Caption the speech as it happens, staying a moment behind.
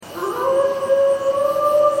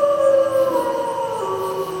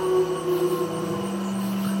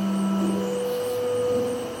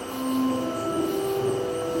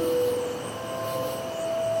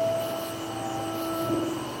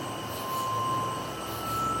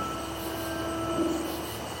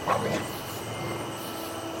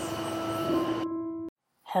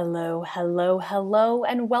Hello, hello, hello,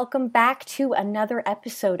 and welcome back to another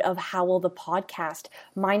episode of Howl the Podcast.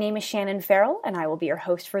 My name is Shannon Farrell, and I will be your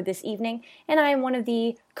host for this evening, and I am one of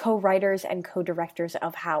the co-writers and co-directors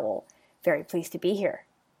of Howl. Very pleased to be here.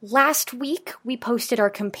 Last week, we posted our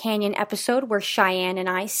companion episode where Cheyenne and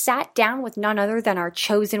I sat down with none other than our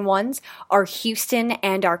chosen ones, our Houston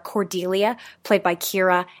and our Cordelia, played by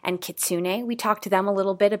Kira and Kitsune. We talked to them a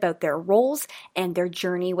little bit about their roles and their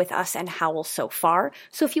journey with us and Howl so far.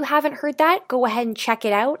 So if you haven't heard that, go ahead and check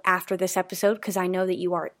it out after this episode because I know that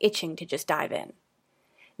you are itching to just dive in.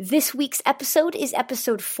 This week's episode is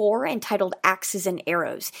episode 4, entitled Axes and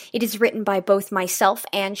Arrows. It is written by both myself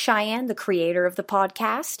and Cheyenne, the creator of the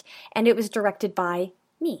podcast, and it was directed by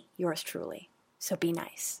me, yours truly. So be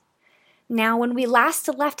nice. Now, when we last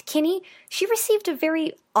left Kinney, she received a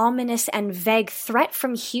very ominous and vague threat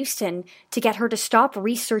from Houston to get her to stop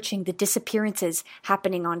researching the disappearances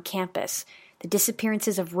happening on campus. The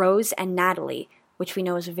disappearances of Rose and Natalie, which we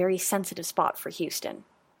know is a very sensitive spot for Houston.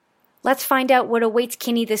 Let's find out what awaits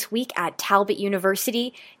Kinney this week at Talbot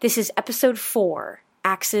University. This is episode 4,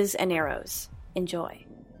 Axes and Arrows. Enjoy.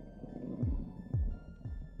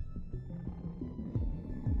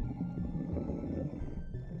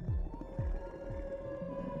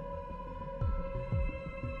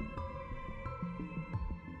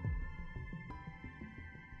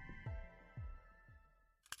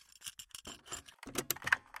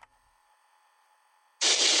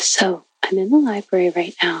 So, I'm in the library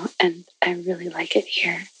right now, and I really like it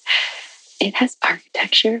here. It has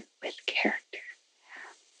architecture with character.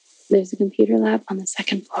 There's a computer lab on the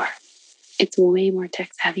second floor. It's way more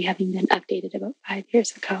tech-savvy, having been updated about 5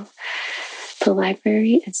 years ago. The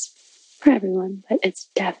library is for everyone, but it's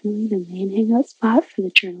definitely the main hangout spot for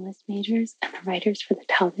the journalist majors and the writers for the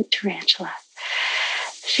Talbot Tarantula.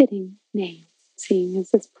 Fitting name, seeing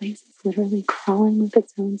as this place is literally crawling with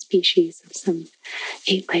its own species of some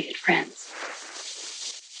 8-legged friends.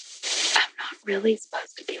 I'm not really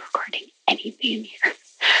supposed to be recording anything in here,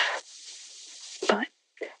 but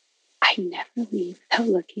I never leave without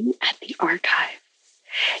looking at the archive.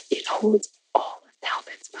 It holds all of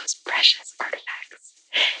Talbot's most precious artifacts,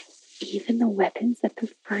 even the weapons that the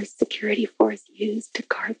first security force used to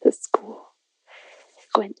guard the school.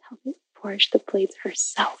 Gwen Talbot forged the blades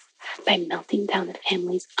herself by melting down the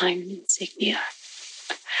family's iron insignia.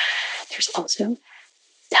 There's also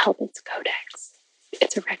Talbot's Codex.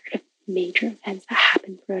 It's a record of major events that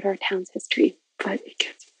happened throughout our town's history, but it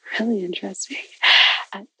gets really interesting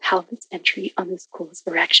at Talbot's entry on the school's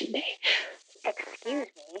erection day. Excuse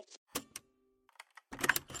me.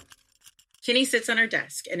 Kinney sits on her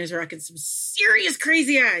desk and is rocking some serious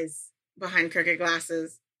crazy eyes behind crooked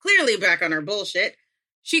glasses. Clearly back on her bullshit.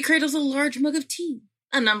 She cradles a large mug of tea.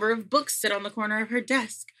 A number of books sit on the corner of her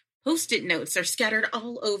desk. Post-it notes are scattered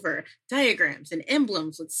all over. Diagrams and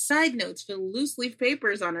emblems with side notes fill loose leaf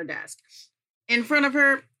papers on her desk. In front of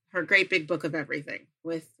her, her great big book of everything,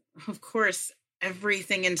 with, of course,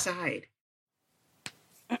 everything inside.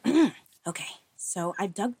 Okay, so I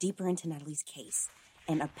dug deeper into Natalie's case,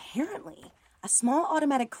 and apparently a small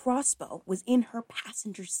automatic crossbow was in her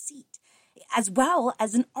passenger seat, as well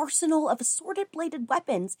as an arsenal of assorted bladed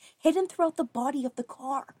weapons hidden throughout the body of the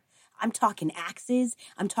car. I'm talking axes,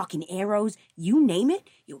 I'm talking arrows, you name it,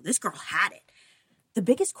 this girl had it. The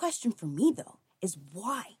biggest question for me, though, is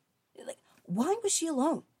why? Why was she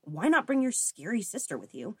alone? Why not bring your scary sister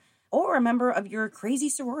with you? Or a member of your crazy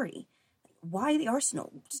sorority? Why the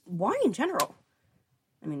arsenal? Just why in general?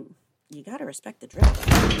 I mean, you gotta respect the drill.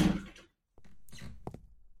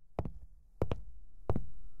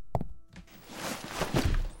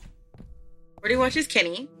 Birdie watches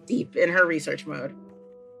Kinney, deep in her research mode.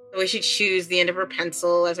 The way she chews the end of her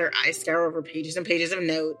pencil as her eyes scour over pages and pages of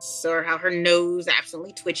notes, or how her nose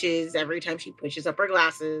absently twitches every time she pushes up her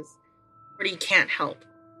glasses. Birdie can't help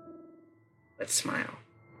but smile.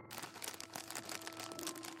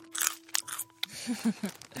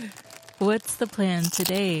 What's the plan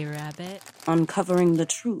today, Rabbit? Uncovering the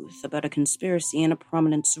truth about a conspiracy in a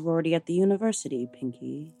prominent sorority at the university,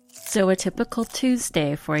 Pinky. So a typical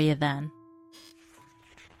Tuesday for you then?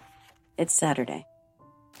 It's Saturday.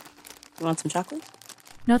 You want some chocolate?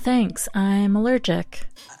 No thanks, I'm allergic.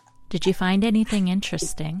 Did you find anything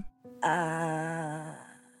interesting?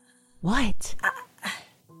 What?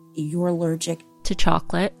 You're allergic To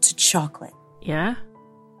chocolate? to chocolate. Yeah?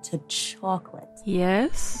 To chocolate.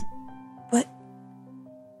 Yes?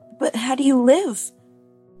 But how do you live?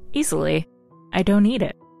 Easily. I don't eat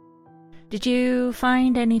it. Did you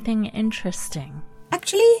find anything interesting?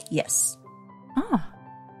 Actually, yes. Oh.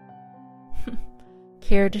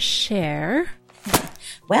 Care to share?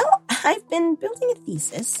 Well, I've been building a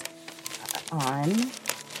thesis on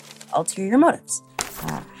ulterior motives.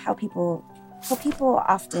 How people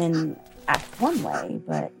often act one way,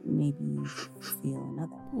 but maybe feel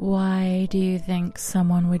another. Why do you think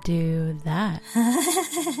someone would do that?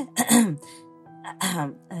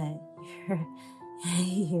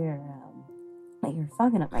 You're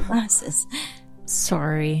fogging up my glasses.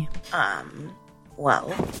 Sorry.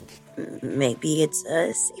 Well, maybe it's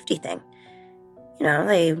a safety thing. You know,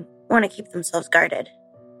 they want to keep themselves guarded.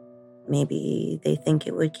 Maybe they think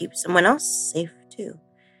it would keep someone else safe, too.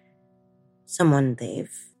 Someone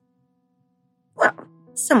they've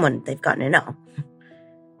gotten to know.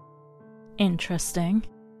 Interesting.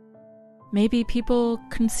 Maybe people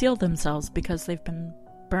conceal themselves because they've been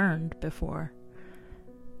burned before.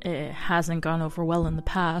 It hasn't gone over well in the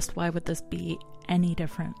past. Why would this be any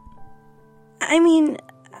different? I mean,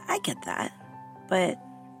 I get that. But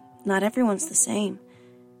not everyone's the same.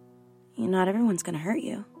 Not everyone's gonna hurt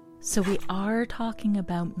you. So we are talking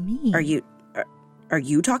about me. Are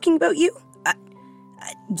you talking about you?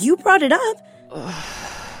 You brought it up.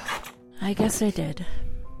 I guess I did.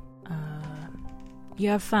 You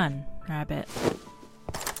have fun, Rabbit.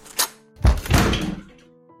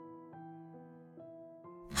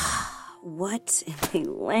 What in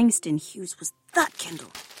the Langston Hughes was that,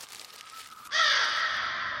 Kendall?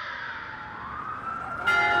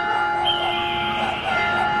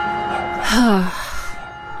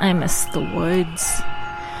 I miss the woods.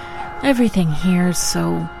 Everything here is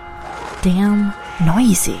so damn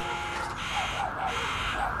noisy.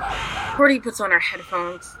 Cordy puts on her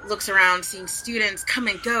headphones, looks around, seeing students come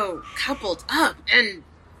and go, coupled up, and...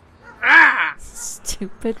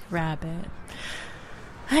 Stupid Rabbit.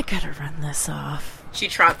 I gotta run this off. She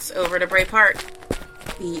trots over to Bray Park,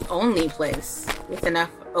 the only place with enough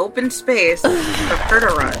open space for her to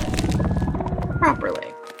run properly.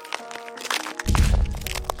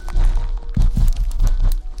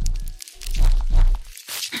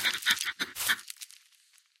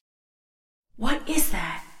 What is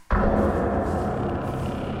that?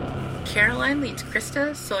 Caroline leads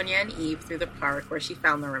Krista, Sonia, and Eve through the park where she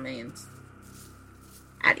found the remains.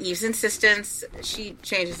 At Eve's insistence, she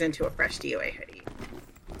changes into a fresh DOA hoodie.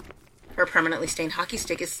 Her permanently stained hockey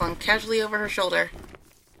stick is slung casually over her shoulder.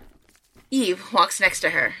 Eve walks next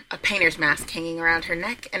to her, a painter's mask hanging around her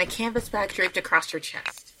neck and a canvas bag draped across her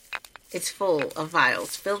chest. It's full of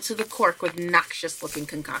vials filled to the cork with noxious-looking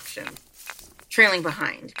concoction. Trailing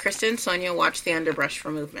behind, Krista and Sonia watch the underbrush for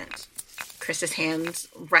movement. Krista's hands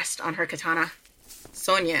rest on her katana.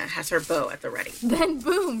 Sonia has her bow at the ready. Then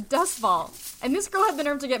boom, dustball. And this girl had the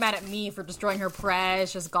nerve to get mad at me for destroying her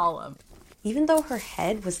precious golem. Even though her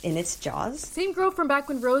head was in its jaws? Same girl from back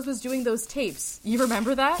when Rose was doing those tapes. You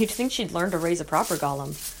remember that? You'd think she'd learn to raise a proper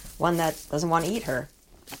golem. One that doesn't want to eat her.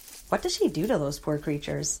 What does she do to those poor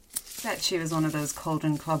creatures? Bet she was one of those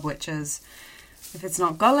Cauldron Club witches. If it's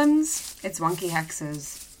not golems, it's wonky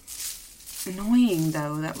hexes. Annoying,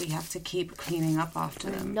 though, that we have to keep cleaning up after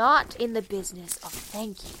them. Not in the business of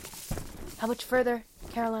thank you. How much further,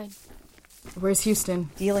 Caroline? Where's Houston?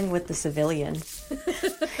 Dealing with the civilian.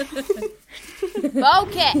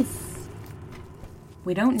 Focus!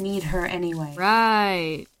 We don't need her anyway.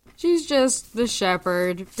 Right. She's just the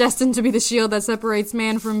shepherd, destined to be the shield that separates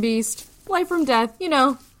man from beast, life from death,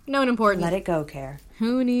 known important. Let it go, Care.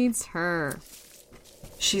 Who needs her?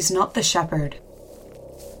 She's not the shepherd.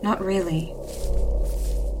 Not really.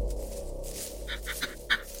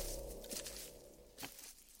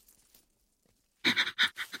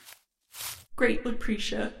 Great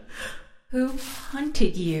Lucretia. Who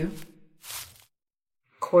hunted you?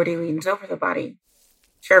 Cordy leans over the body,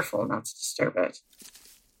 careful not to disturb it.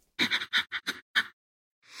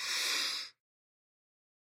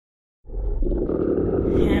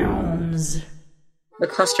 Hounds. The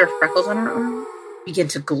cluster of freckles on her arm begin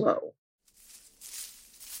to glow.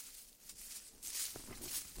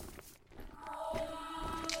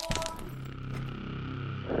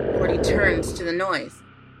 Cordy turns to the noise,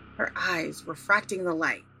 her eyes refracting the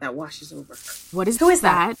light that washes over her. Who is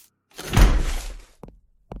that?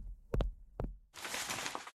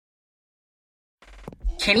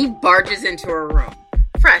 Kenny barges into her room,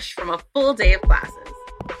 fresh from a full day of classes.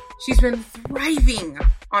 She's been thriving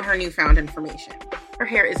on her newfound information. Her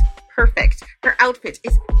hair is perfect. Her outfit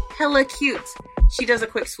is hella cute. She does a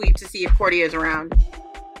quick sweep to see if Cordy is around.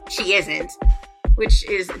 She isn't, which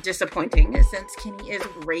is disappointing since Kenny is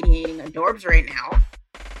radiating adorbs right now.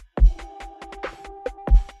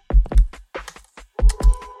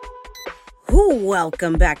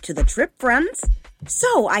 Welcome back to the trip, friends.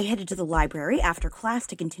 So I headed to the library after class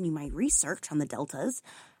to continue my research on the deltas.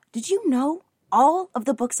 Did you know all of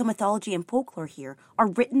the books of mythology and folklore here are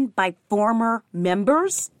written by former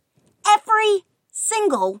members? Every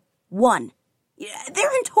single one.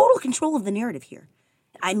 They're in total control of the narrative here.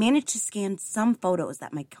 I managed to scan some photos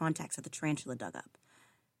that my contacts at the Tarantula dug up.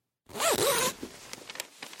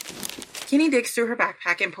 Kenny digs through her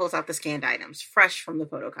backpack and pulls out the scanned items, fresh from the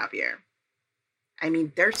photocopier. I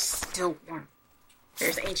mean, they're still warm.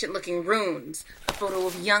 There's ancient-looking runes, a photo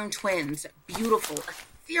of young twins, beautiful,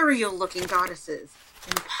 ethereal-looking goddesses,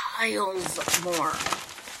 and piles more.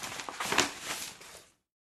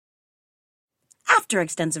 After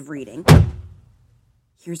extensive reading,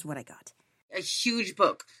 here's what I got. A huge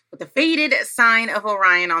book with a faded sign of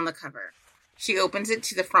Orion on the cover. She opens it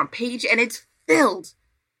to the front page, and it's filled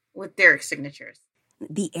with Derek's signatures.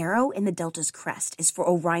 The arrow in the Delta's crest is for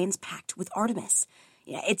Orion's pact with Artemis.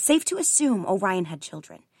 It's safe to assume Orion had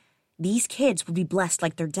children. These kids would be blessed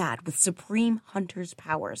like their dad with supreme hunter's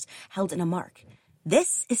powers held in a mark.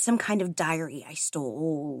 This is some kind of diary I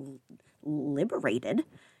stole, liberated,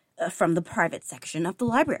 from the private section of the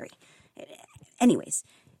library. Anyways,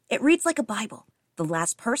 it reads like a Bible. The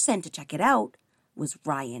last person to check it out was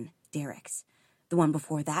Ryan Derricks. The one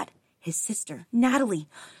before that, his sister, Natalie.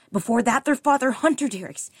 Before that, their father, Hunter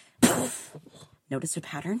Derricks. Notice a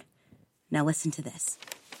pattern? Now listen to this.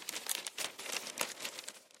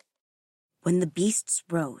 When the beasts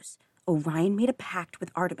rose, Orion made a pact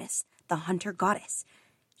with Artemis, the hunter goddess.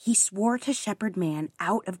 He swore to shepherd man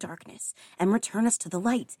out of darkness and return us to the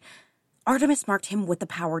light. Artemis marked him with the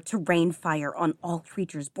power to rain fire on all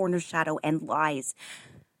creatures born of shadow and lies.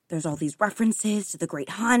 There's all these references to the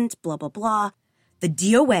Great Hunt, blah, blah, blah. The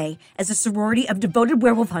DOA as a sorority of devoted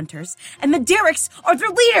werewolf hunters, and the Derricks are their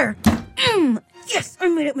leader. Yes, I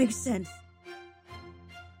made it make sense.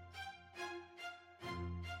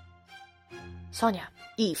 Sonia,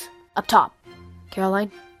 Eve, up top.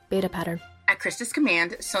 Caroline, beta pattern. At Krista's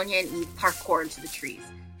command, Sonia and Eve parkour into the trees.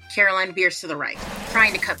 Caroline veers to the right,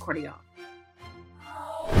 trying to cut Cordy off.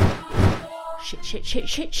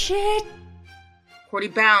 Shit. Cordy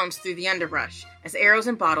bounds through the underbrush as arrows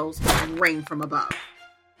and bottles rain from above.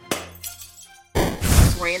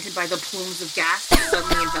 Disoriented by the plumes of gas that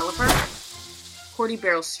suddenly envelop her, Cordy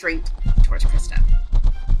barrels straight towards Krista.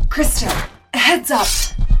 Krista, heads up!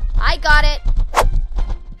 I got it!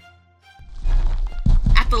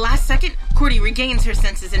 At the last second, Cordy regains her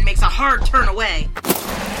senses and makes a hard turn away.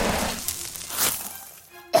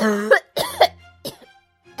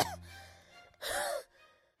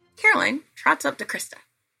 Caroline trots up to Krista,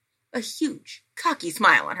 a huge, cocky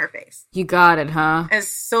smile on her face, You got it, huh? as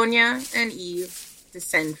Sonia and Eve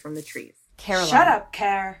descend from the trees. Caroline. Shut up,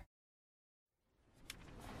 Care.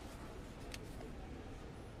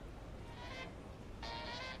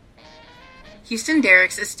 Houston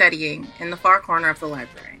Derricks is studying in the far corner of the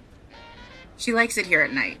library. She likes it here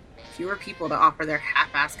at night. Fewer people to offer their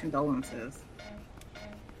half-assed condolences.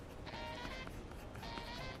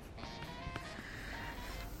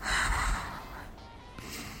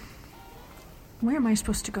 Where am I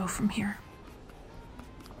supposed to go from here?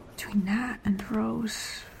 Between that and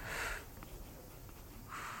Rose.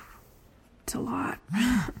 It's a lot.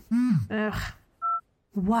 Ugh.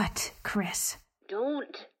 What, Chris?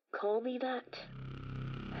 Don't call me that.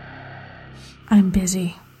 I'm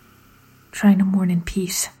busy. Trying to mourn in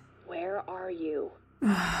peace. Where are you?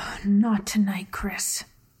 Not tonight, Chris.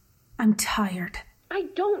 I'm tired. I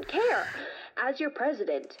don't care. As your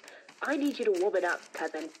president, I need you to woman up,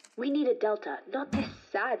 cousin. We need a Delta, not this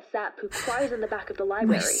sad sap who cries in the back of the My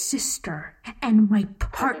library. sister and my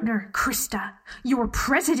partner, Krista. Your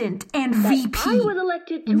president and That VP. I was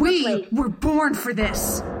elected to We replace. were born for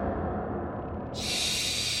this.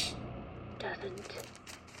 Doesn't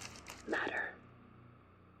matter.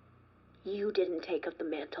 You didn't take up the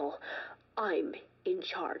mantle. I'm in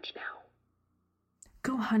charge now.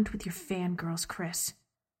 Go hunt with your fangirls, Chris.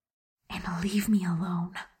 And leave me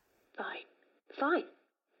alone. Fine.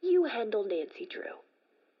 You handle Nancy Drew.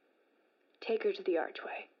 Take her to the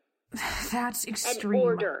archway. That's An extreme.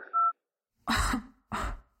 order.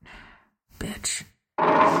 Bitch.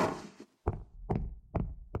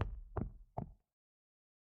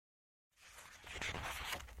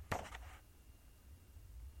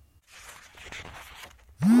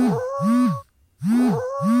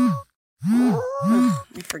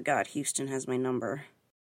 I forgot Houston has my number.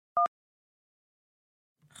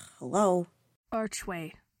 Hello?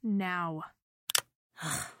 Archway. Now.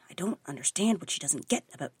 I don't understand what she doesn't get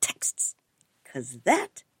about texts. 'Cause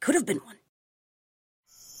that could have been one.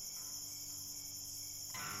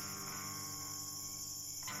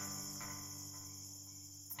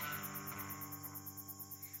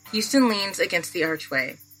 Houston leans against the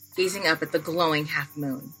archway, gazing up at the glowing half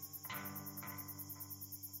moon.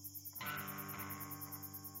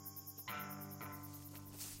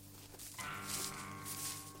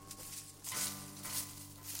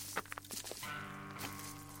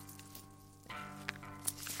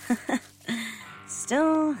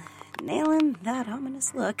 Still nailing that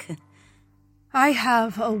ominous look. I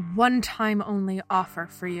have a one-time only offer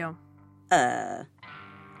for you. Okay.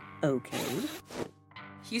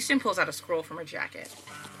 Houston pulls out a scroll from her jacket.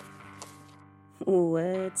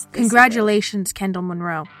 What's this Congratulations, Kendall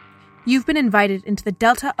Monroe. You've been invited into the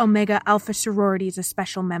Delta Omega Alpha sorority as a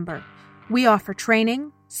special member. We offer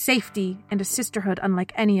training, safety, and a sisterhood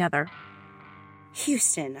unlike any other.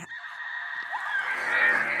 Houston.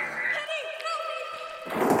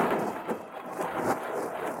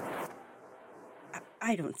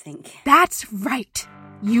 I don't think. That's right.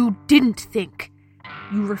 You didn't think.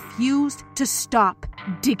 You refused to stop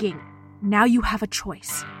digging. Now you have a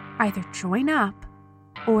choice. Either join up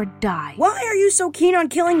or die. Why are you so keen on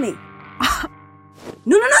killing me?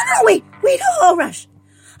 No, wait, I'll rush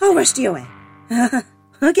to your way.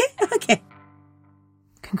 Okay.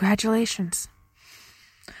 Congratulations.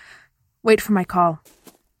 Wait for my call.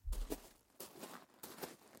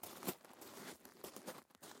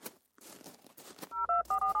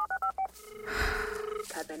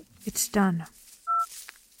 It's done.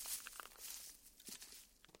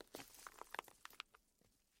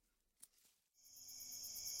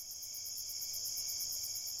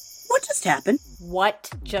 What just happened?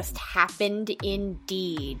 What just happened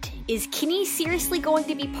indeed? Is Kinney seriously going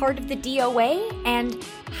to be part of the DOA? And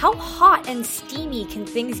how hot and steamy can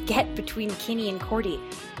things get between Kinney and Cordy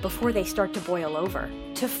before they start to boil over?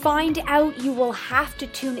 To find out, you will have to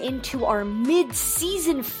tune into our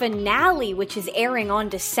mid-season finale, which is airing on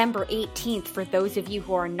December 18th for those of you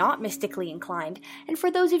who are not mystically inclined, and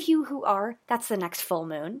for those of you who are, that's the next full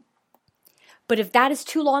moon. But if that is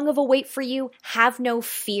too long of a wait for you, have no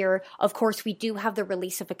fear. Of course, we do have the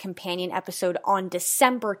release of a companion episode on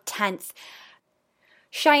December 10th.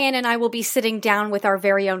 Cheyenne and I will be sitting down with our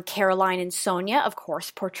very own Caroline and Sonia, of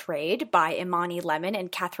course, portrayed by Imani Lemon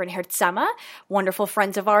and Catherine Hertzema, wonderful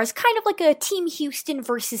friends of ours, kind of like a Team Houston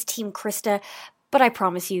versus Team Krista, but I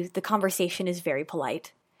promise you, the conversation is very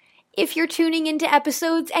polite. If you're tuning into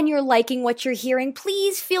episodes and you're liking what you're hearing,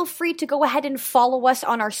 please feel free to go ahead and follow us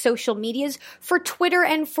on our social medias. For Twitter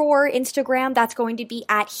and for Instagram, that's going to be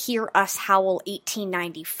at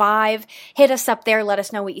HearUsHowl1895. Hit us up there. Let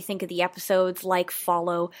us know what you think of the episodes. Like,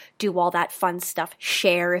 follow, do all that fun stuff.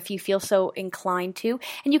 Share if you feel so inclined to.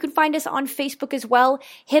 And you can find us on Facebook as well.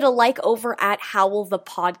 Hit a like over at Howl the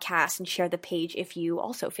Podcast and share the page if you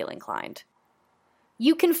also feel inclined.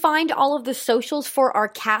 You can find all of the socials for our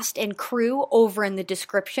cast and crew over in the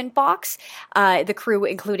description box. The crew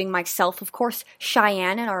including myself, of course,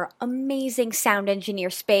 Cheyenne, and our amazing sound engineer,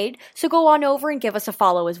 Spade. So go on over and give us a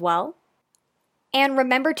follow as well. And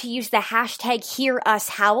remember to use the hashtag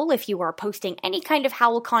HearUsHowl if you are posting any kind of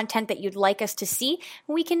Howl content that you'd like us to see,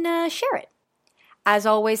 and we can share it. As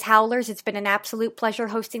always, Howlers, it's been an absolute pleasure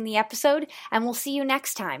hosting the episode, and we'll see you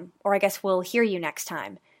next time. Or I guess we'll hear you next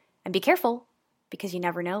time. And be careful, because you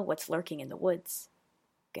never know what's lurking in the woods.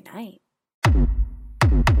 Good night.